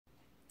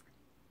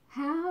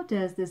How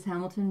does this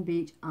Hamilton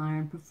Beach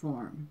iron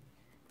perform?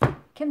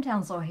 Kim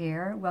Townsel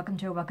here.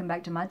 Welcome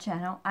back to my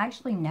channel. I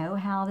actually know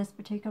how this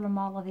particular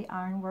model of the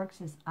iron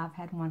works, as I've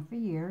had one for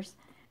years.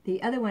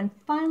 The other one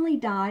finally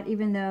died,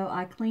 even though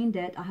I cleaned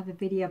it. I have a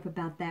video up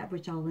about that,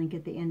 which I'll link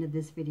at the end of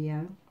this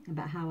video,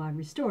 about how I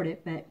restored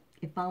it, but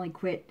it finally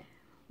quit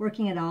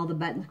working at all. The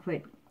buttons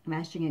quit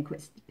mashing and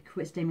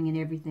quit steaming and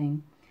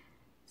everything.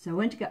 So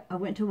I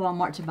went to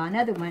Walmart to buy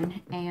another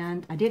one,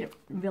 and I didn't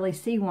really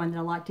see one that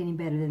I liked any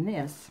better than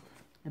this.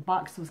 The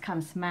box was kind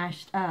of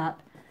smashed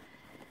up,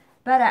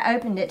 but I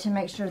opened it to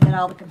make sure that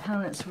all the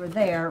components were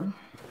there.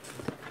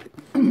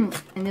 And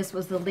this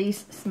was the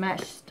least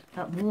smashed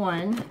up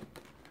one.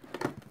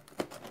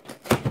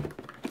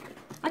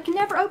 I can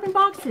never open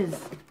boxes.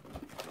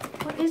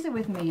 What is it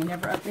with me and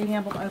never being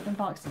able to open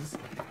boxes?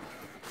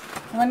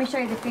 Now, let me show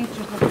you the features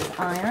of this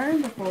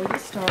iron before we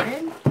get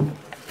started.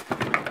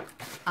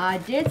 I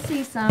did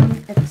see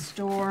some at the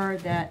store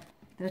that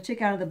I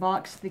took out of the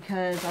box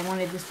because I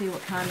wanted to see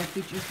what kind of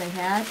features they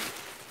had.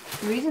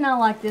 The reason I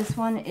like this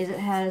one is it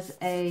has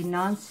a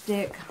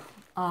non-stick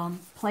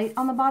plate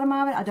on the bottom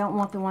of it. I don't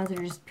want the ones that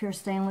are just pure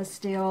stainless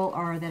steel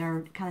or that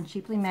are kind of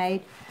cheaply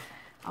made.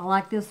 I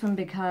like this one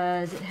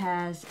because it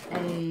has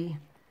a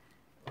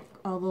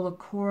little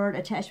cord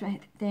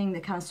attachment thing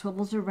that kind of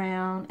swivels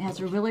around. It has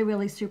a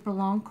really super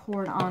long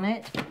cord on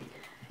it.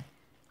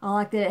 I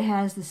like that it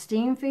has the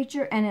steam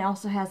feature, and it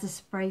also has the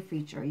spray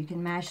feature. You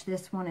can mash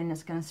this one and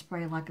it's going to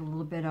spray like a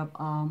little bit of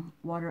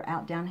water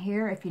out down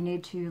here if you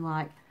need to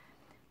like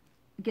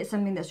get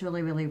something that's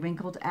really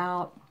wrinkled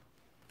out.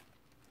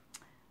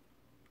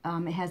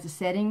 It has the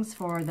settings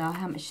for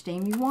how much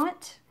steam you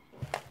want,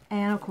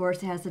 and of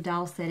course it has the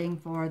dial setting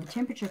for the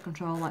temperature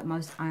control like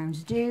most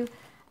irons do.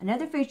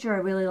 Another feature I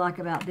really like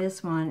about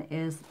this one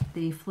is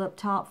the flip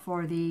top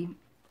for the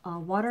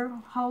water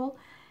hole.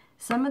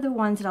 Some of the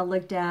ones that I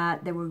looked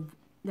at, they were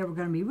going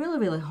to be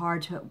really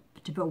hard to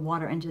put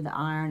water into the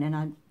iron, and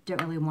I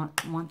don't really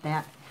want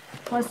that.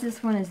 Plus,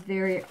 this one is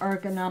very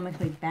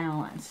ergonomically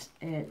balanced.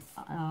 It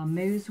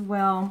moves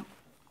well.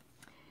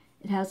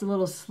 It has a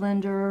little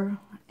slender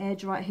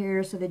edge right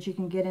here so that you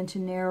can get into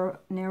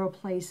narrow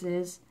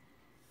places,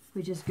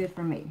 which is good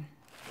for me.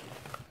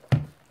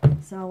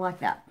 So I like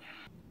that.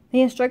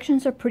 The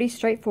instructions are pretty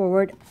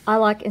straightforward. I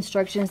like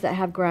instructions that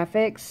have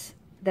graphics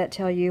that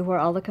tell you where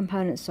all the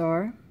components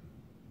are,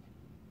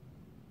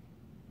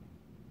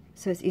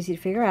 so it's easy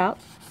to figure out.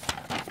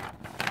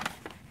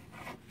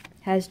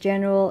 Has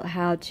general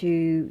how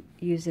to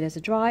use it as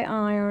a dry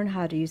iron,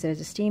 how to use it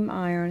as a steam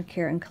iron,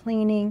 care and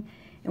cleaning.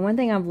 And one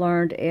thing I've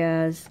learned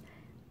is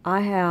I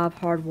have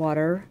hard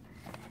water,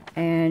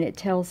 and it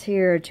tells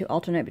here to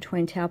alternate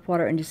between tap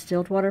water and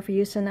distilled water for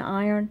use in the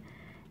iron.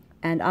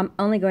 And I'm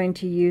only going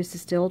to use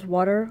distilled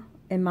water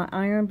in my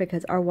iron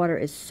because our water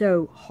is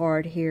so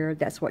hard here.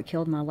 That's what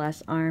killed my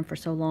last iron for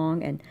so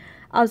long, and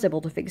I was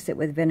able to fix it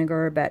with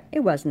vinegar, but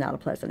it was not a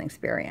pleasant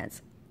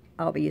experience.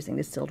 I'll be using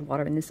distilled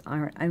water in this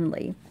iron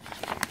only.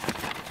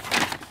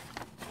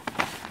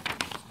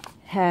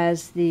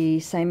 Has the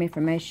same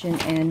information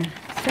in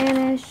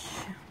Spanish.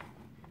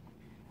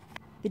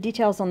 The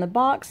details on the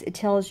box, it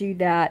tells you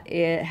that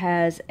it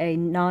has a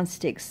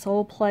non-stick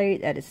sole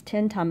plate that is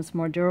 10 times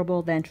more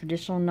durable than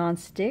traditional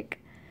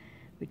non-stick,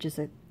 which is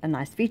a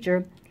nice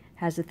feature.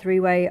 Has a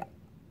 3-way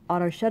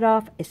auto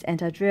shutoff. It's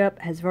anti-drip,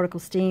 has vertical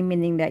steam,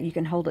 meaning that you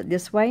can hold it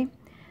this way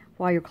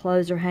while your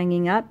clothes are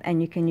hanging up,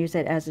 and you can use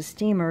it as a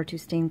steamer to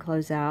steam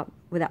clothes out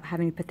without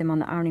having to put them on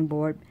the ironing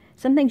board.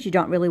 Some things you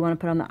don't really want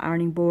to put on the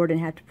ironing board and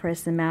have to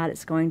press them out. It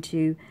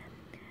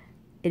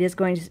is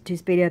going to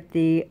speed up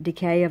the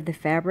decay of the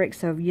fabric,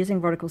 so using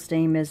vertical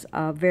steam is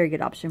a very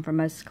good option for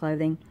most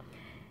clothing.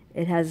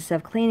 It has a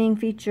self-cleaning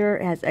feature.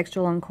 It has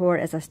extra long cord,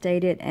 as I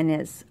stated, and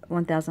it's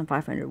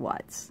 1,500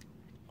 watts.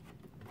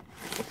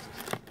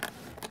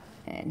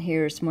 And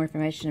here's more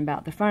information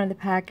about the front of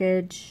the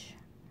package.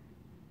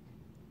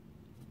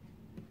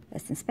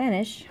 That's in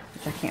Spanish,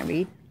 which I can't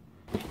read.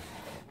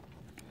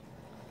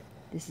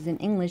 This is in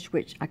English,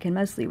 which I can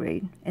mostly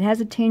read. It has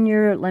a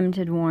 10-year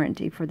limited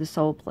warranty for the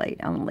sole plate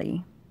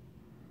only.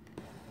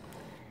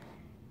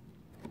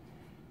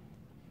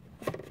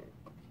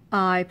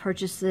 I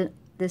purchased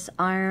this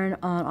iron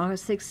on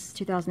August 6,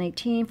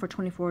 2018 for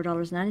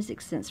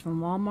 $24.96 from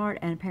Walmart,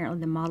 and apparently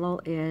the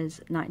model is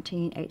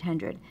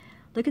 19800.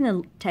 Look in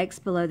the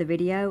text below the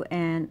video,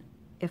 and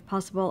if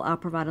possible, I'll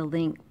provide a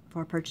link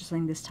for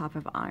purchasing this type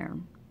of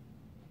iron.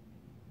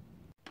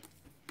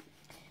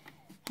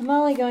 I'm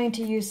only going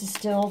to use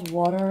distilled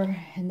water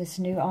in this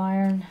new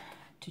iron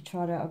to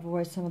try to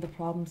avoid some of the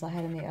problems I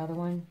had in the other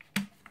one.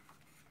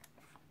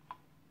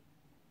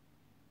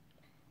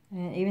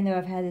 And even though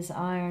I've had this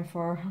iron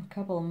for a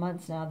couple of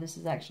months now, this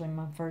is actually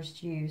my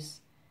first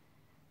use.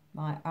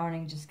 My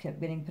ironing just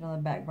kept getting put on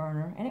the back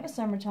burner. And it was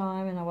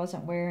summertime, and I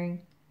wasn't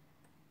wearing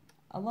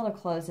a lot of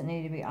clothes that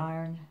needed to be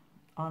ironed,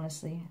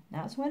 honestly.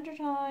 Now it's winter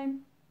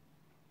time,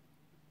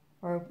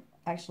 or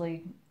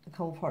actually the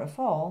cold part of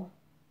fall.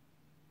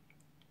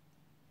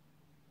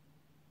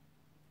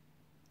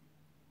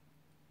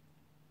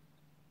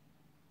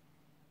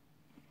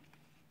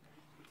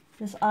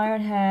 This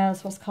iron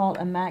has what's called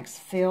a max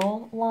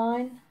fill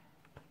line,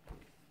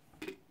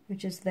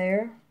 which is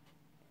there,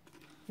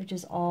 which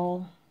is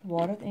all the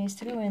water that needs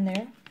to go in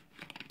there.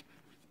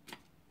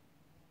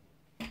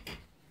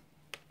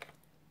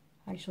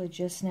 Actually,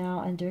 just now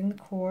undoing the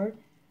cord.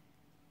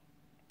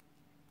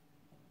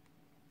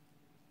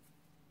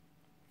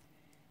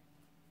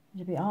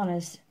 To be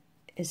honest,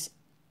 it's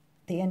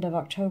the end of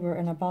October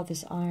and I bought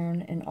this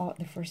iron in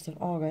the 1st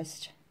of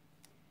August.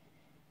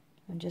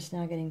 I'm just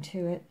now getting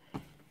to it.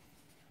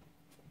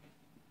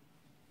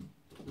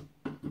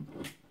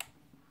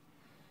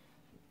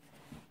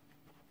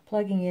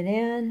 Plugging it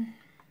in,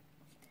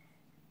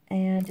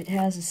 and it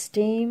has a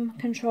steam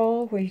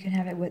control where you can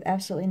have it with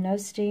absolutely no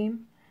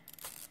steam.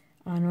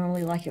 I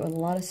normally like it with a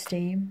lot of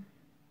steam.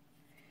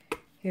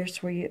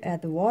 Here's where you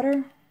add the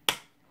water.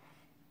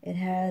 It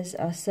has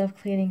a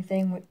self-cleaning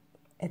thing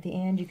at the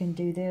end. You can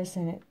do this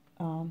and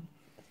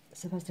it's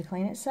supposed to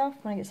clean itself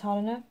when it gets hot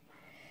enough.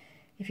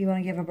 If you want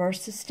to give a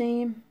burst of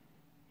steam,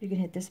 you can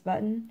hit this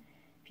button.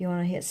 If you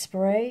want to hit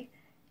spray,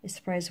 it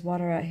sprays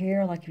water out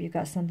here. Like if you've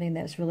got something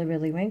that's really,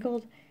 really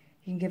wrinkled,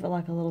 you can give it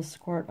like a little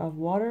squirt of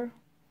water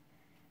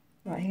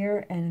right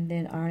here and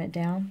then iron it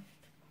down.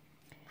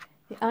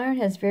 The iron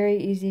has very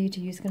easy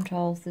to use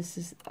controls. This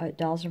is, it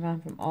dials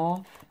around from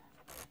off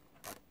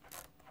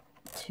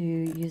to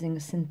using a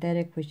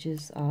synthetic, which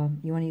is,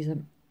 you want to use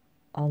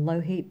a low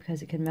heat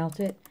because it can melt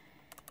it,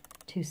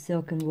 to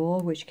silk and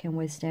wool, which can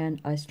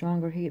withstand a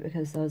stronger heat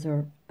because those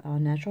are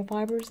natural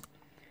fibers,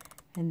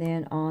 and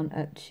then on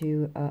up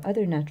to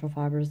other natural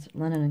fibers,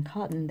 linen and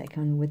cotton, that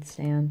can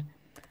withstand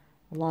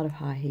a lot of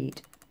high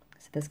heat.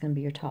 So that's going to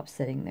be your top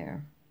setting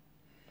there.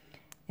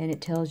 And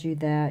it tells you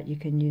that you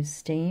can use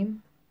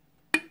steam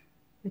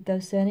with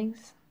those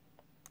settings.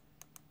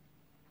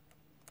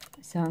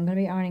 So I'm going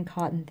to be ironing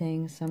cotton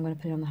things, so I'm going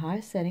to put it on the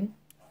highest setting.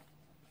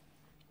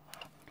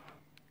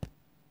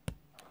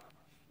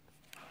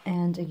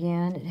 And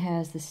again, it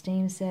has the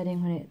steam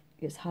setting. When it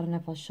gets hot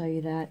enough, I'll show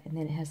you that. And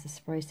then it has the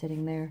spray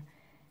setting there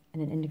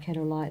and an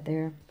indicator light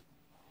there.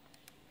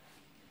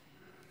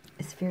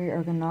 It's very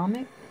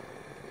ergonomic.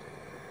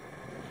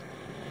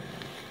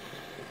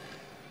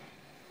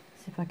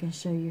 See if I can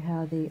show you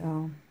how the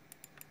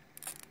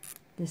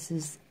this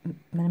is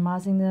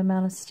minimizing the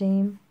amount of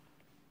steam.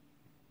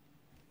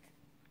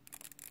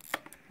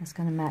 That's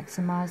going to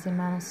maximize the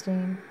amount of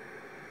steam.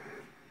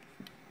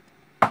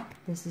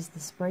 This is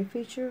the spray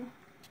feature.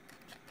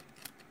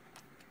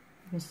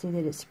 You can see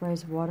that it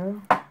sprays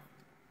water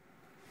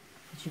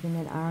that you can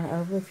then iron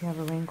over if you have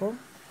a wrinkle.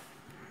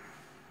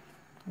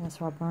 And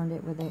that's why I burned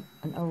it with an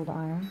old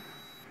iron.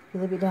 If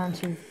you leave it down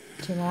too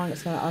long,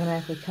 it's going to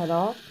automatically cut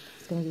off.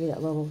 It's going to give you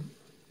that little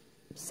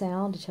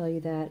sound to tell you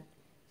that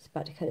it's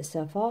about to cut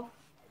itself off.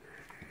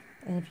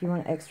 And if you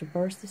want an extra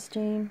burst of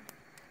steam,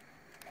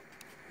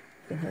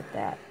 you can hit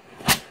that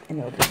and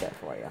it'll do that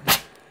for you.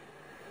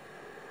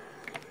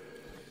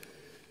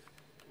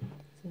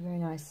 So very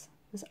nice.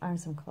 Let's iron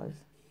some clothes.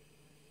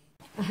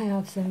 I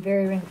have some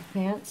very wrinkled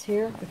pants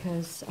here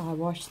because I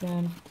washed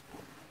them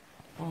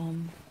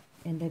and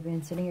they've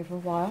been sitting here for a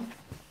while.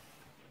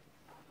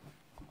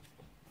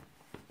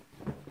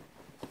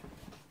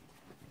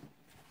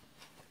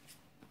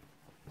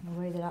 The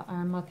way that I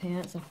iron my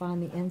pants, I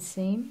find the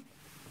inseam,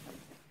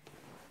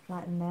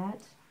 flatten that.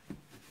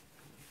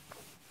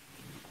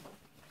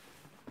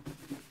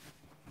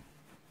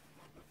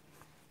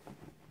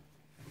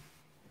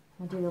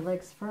 I'll do the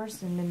legs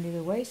first and then do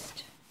the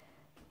waist.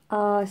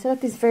 I set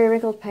up these very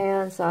wrinkled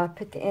pants. I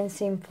put the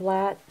inseam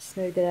flat,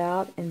 smooth it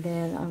out, and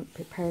then I'm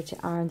prepared to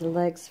iron the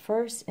legs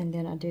first, and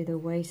then I do the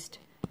waist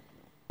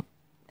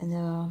and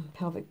the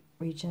pelvic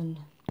region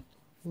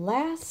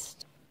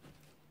last.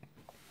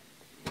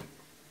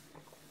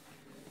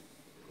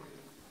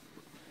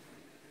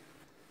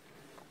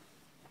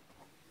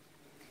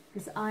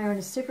 This iron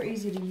is super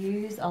easy to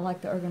use. I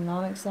like the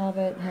ergonomics of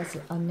it. It has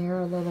a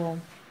narrow little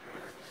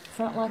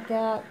front like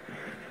that,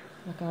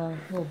 like a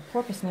little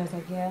porpoise nose,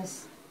 I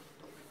guess.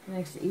 It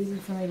makes it easy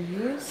for me to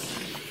use.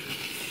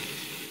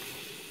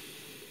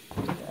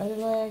 Do the other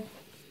leg.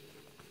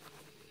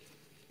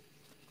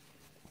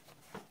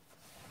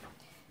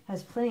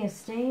 Has plenty of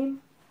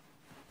steam.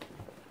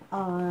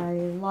 I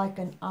like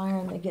an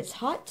iron that gets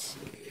hot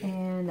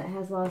and that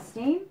has a lot of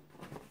steam.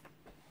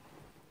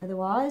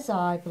 Otherwise,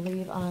 I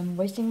believe I'm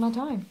wasting my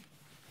time.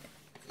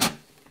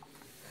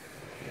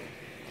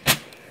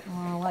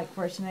 I like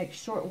for it to make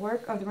short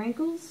work of the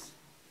wrinkles.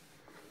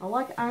 I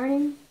like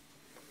ironing,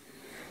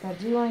 but I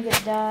do want to get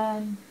it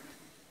done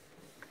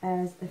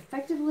as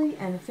effectively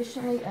and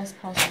efficiently as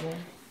possible.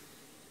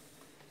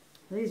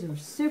 These are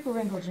super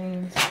wrinkled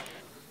jeans,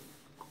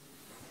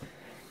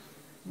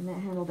 and that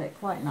handled it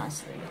quite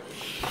nicely.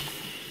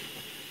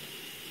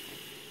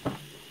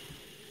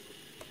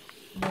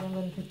 And then I'm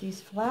going to put these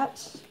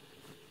flat.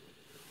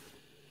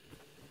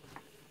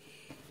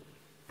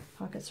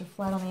 Pockets are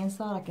flat on the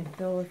inside. I can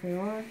feel if they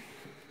are.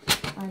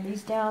 Iron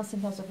these down.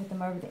 Sometimes I put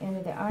them over the end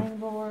of the ironing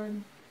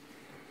board.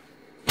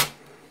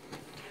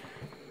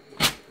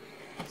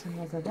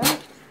 Sometimes I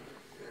don't.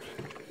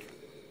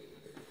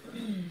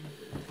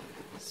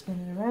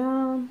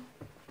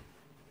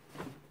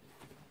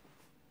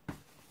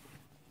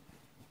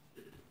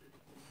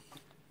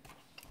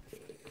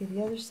 get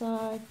the other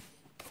side.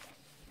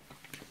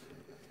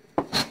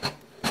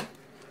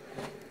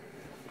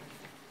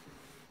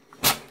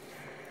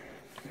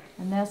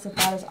 And that's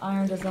about as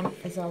ironed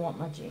as I want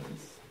my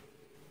jeans.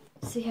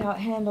 See how it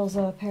handles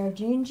a pair of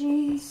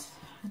jeans.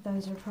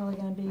 Those are probably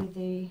going to be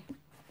the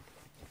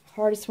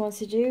hardest ones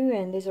to do,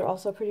 and these are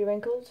also pretty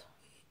wrinkled.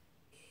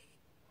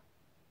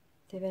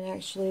 They've been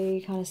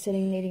actually kind of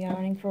sitting, needing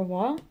ironing for a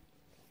while.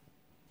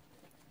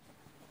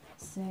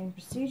 Same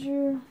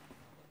procedure.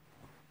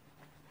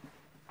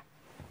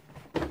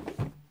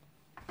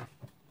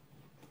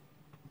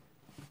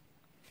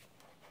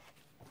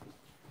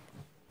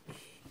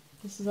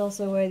 This is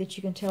also a way that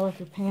you can tell if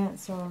your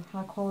pants are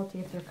high quality,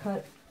 if they're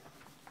cut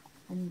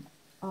and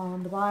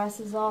the bias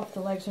is off. The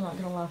legs are not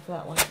going to lie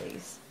flat like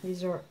these.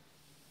 These are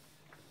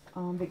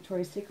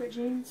Victoria's Secret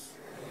jeans.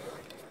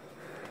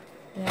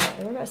 Yeah,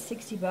 they were about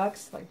 60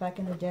 bucks, like back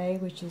in the day,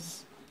 which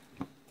is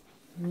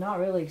not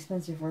really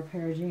expensive for a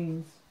pair of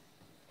jeans.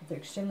 They're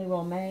extremely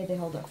well made. They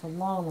hold up for a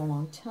long, long,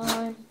 long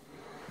time.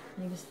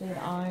 You just need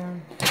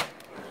iron. They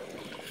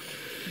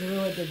do a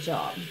really good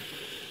job.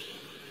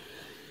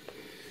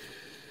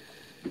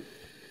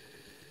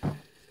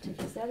 Take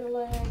this other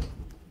leg.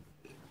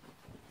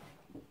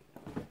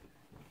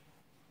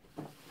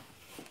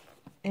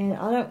 And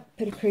I don't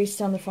put a crease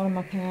down the front of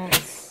my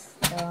pants.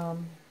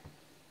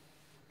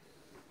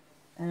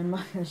 And I'm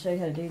not going to show you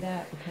how to do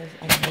that because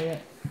I don't do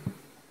it.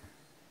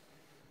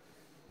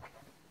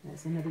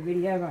 That's another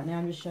video. Right now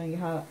I'm just showing you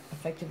how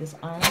effective this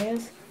iron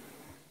is.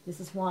 This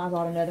is why I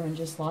bought another one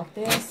just like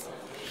this.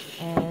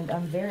 And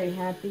I'm very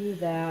happy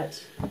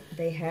that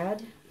they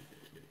had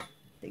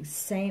the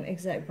same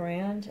exact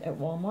brand at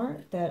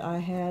Walmart that I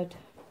had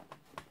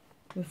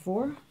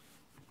before.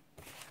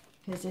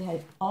 Because it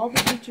had all the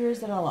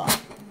features that I like.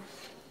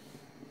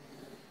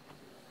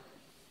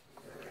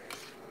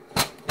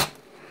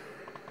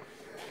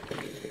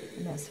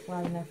 And that's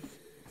flat enough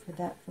for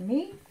that for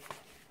me.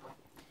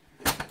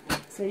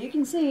 So you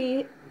can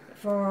see,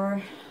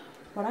 for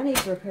what I need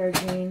for a pair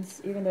of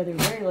jeans, even though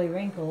they're really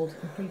wrinkled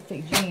and pretty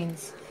thick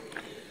jeans,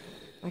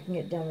 I can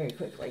get done very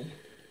quickly.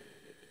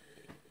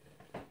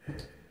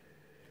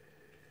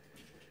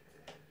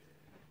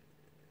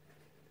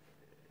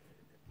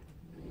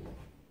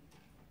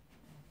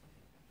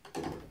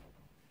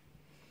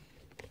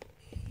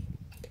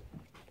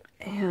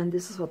 And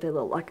this is what they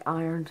look like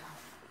ironed.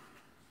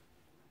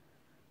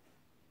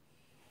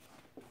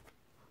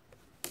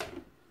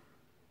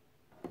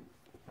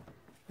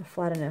 They're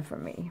flat enough for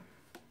me.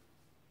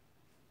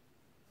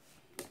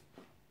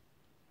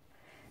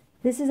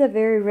 This is a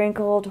very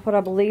wrinkled, what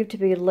I believe to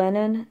be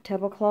linen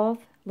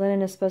tablecloth.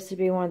 Linen is supposed to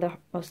be one of the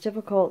most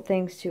difficult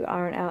things to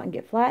iron out and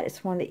get flat.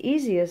 It's one of the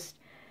easiest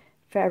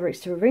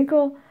fabrics to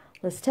wrinkle.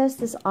 Let's test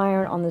this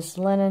iron on this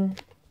linen,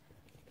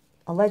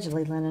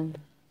 allegedly linen,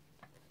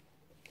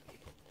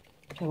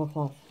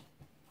 tablecloth.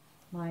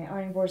 My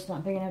ironing board's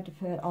not big enough to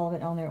put all of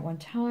it on there at one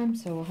time,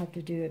 so we'll have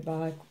to do it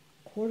by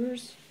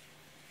quarters.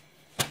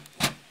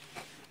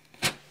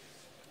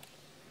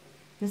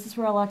 This is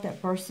where I like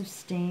that burst of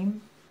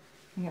steam.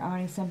 When you're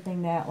ironing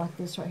something that, like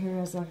this right here,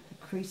 has like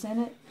a crease in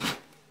it, you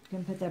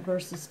can put that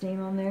burst of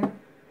steam on there.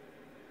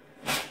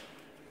 If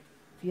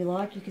you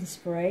like, you can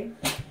spray.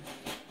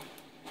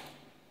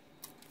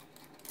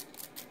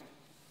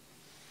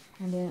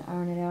 And then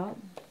iron it out.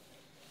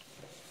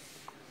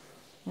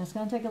 Now it's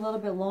going to take a little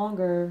bit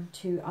longer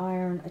to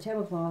iron a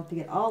tablecloth to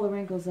get all the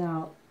wrinkles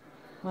out.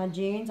 My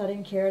jeans, I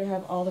didn't care to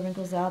have all the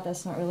wrinkles out.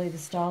 That's not really the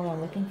style I'm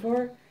looking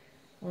for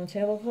on a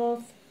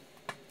tablecloth.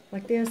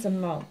 Like this, I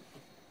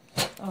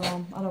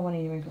don't want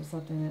any wrinkles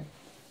left in it.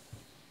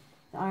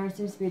 The iron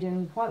seems to be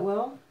doing quite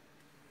well.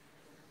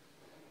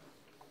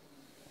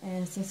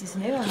 And since it's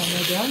new, I have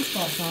no brown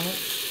spots on it,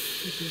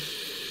 which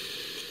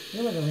is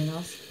really, really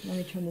nice. Let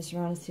me turn this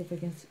around and see if we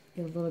can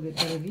get a little bit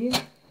better view.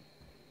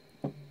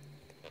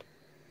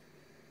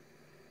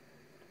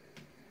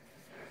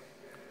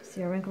 See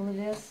how wrinkled it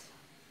is?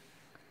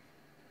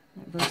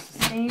 That burst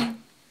of steam.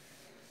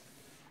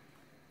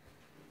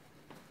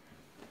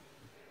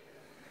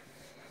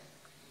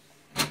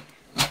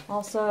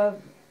 Also,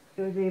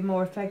 it would be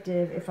more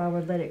effective if I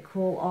would let it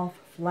cool off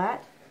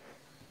flat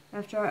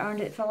after I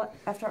ironed it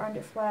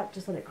flat.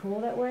 Just let it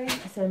cool that way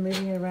instead of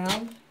moving it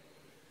around.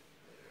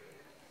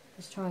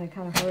 Just trying to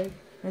kind of hurry.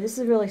 Now this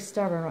is really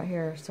stubborn right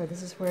here, so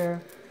this is where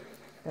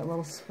that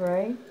little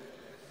spray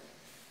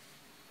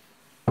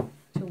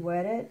to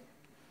wet it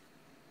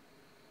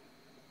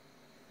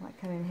might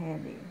come in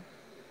handy.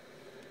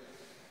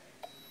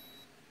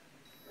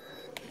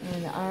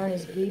 And the iron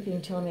is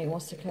beeping, telling me it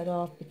wants to cut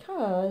off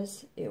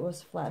because it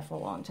was flat for a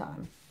long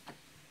time.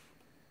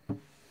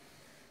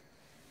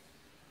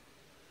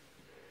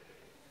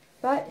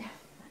 But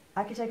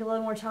I could take a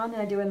little more time than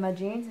I do with my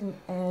jeans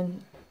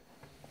and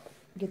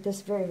get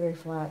this very, very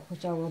flat,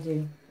 which I will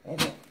do,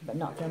 but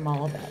not film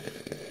all of that.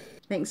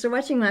 Thanks for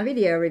watching my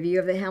video review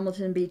of the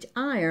Hamilton Beach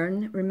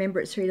iron. Remember,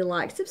 it's free to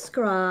like,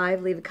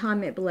 subscribe, leave a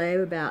comment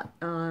below about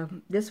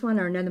this one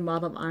or another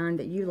model of iron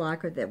that you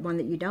like or that one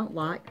that you don't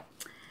like.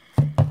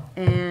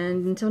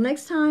 And until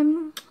next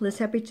time, let's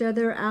help each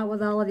other out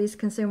with all of these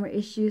consumer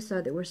issues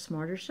so that we're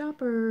smarter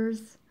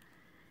shoppers.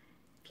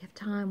 If you have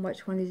time,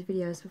 watch one of these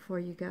videos before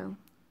you go.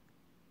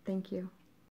 Thank you.